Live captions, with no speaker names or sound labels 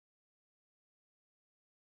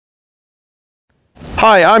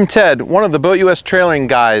Hi, I'm Ted, one of the BoatUS trailering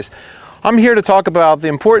guys. I'm here to talk about the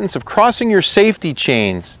importance of crossing your safety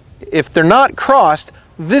chains. If they're not crossed,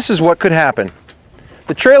 this is what could happen.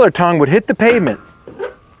 The trailer tongue would hit the pavement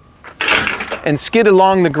and skid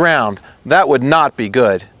along the ground. That would not be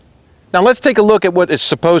good. Now let's take a look at what it's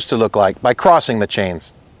supposed to look like by crossing the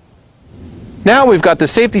chains. Now we've got the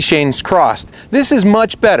safety chains crossed. This is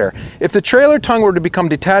much better. If the trailer tongue were to become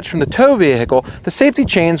detached from the tow vehicle, the safety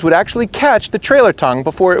chains would actually catch the trailer tongue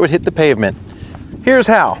before it would hit the pavement. Here's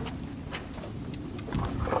how.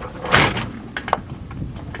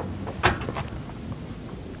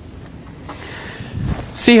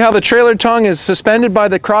 See how the trailer tongue is suspended by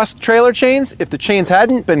the crossed trailer chains? If the chains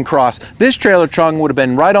hadn't been crossed, this trailer tongue would have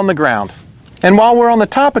been right on the ground. And while we're on the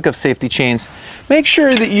topic of safety chains, make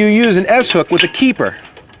sure that you use an S-hook with a keeper.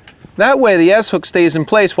 That way the S-hook stays in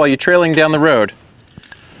place while you're trailing down the road.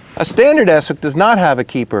 A standard S-hook does not have a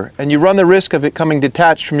keeper, and you run the risk of it coming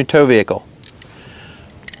detached from your tow vehicle.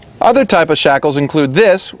 Other type of shackles include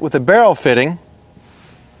this with a barrel fitting,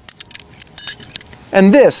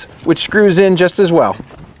 and this, which screws in just as well.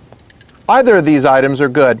 Either of these items are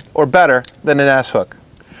good or better than an S-hook.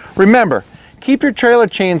 Remember, keep your trailer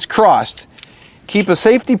chains crossed. Keep a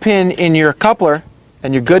safety pin in your coupler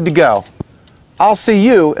and you're good to go. I'll see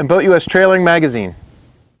you in BoatUS Trailering Magazine.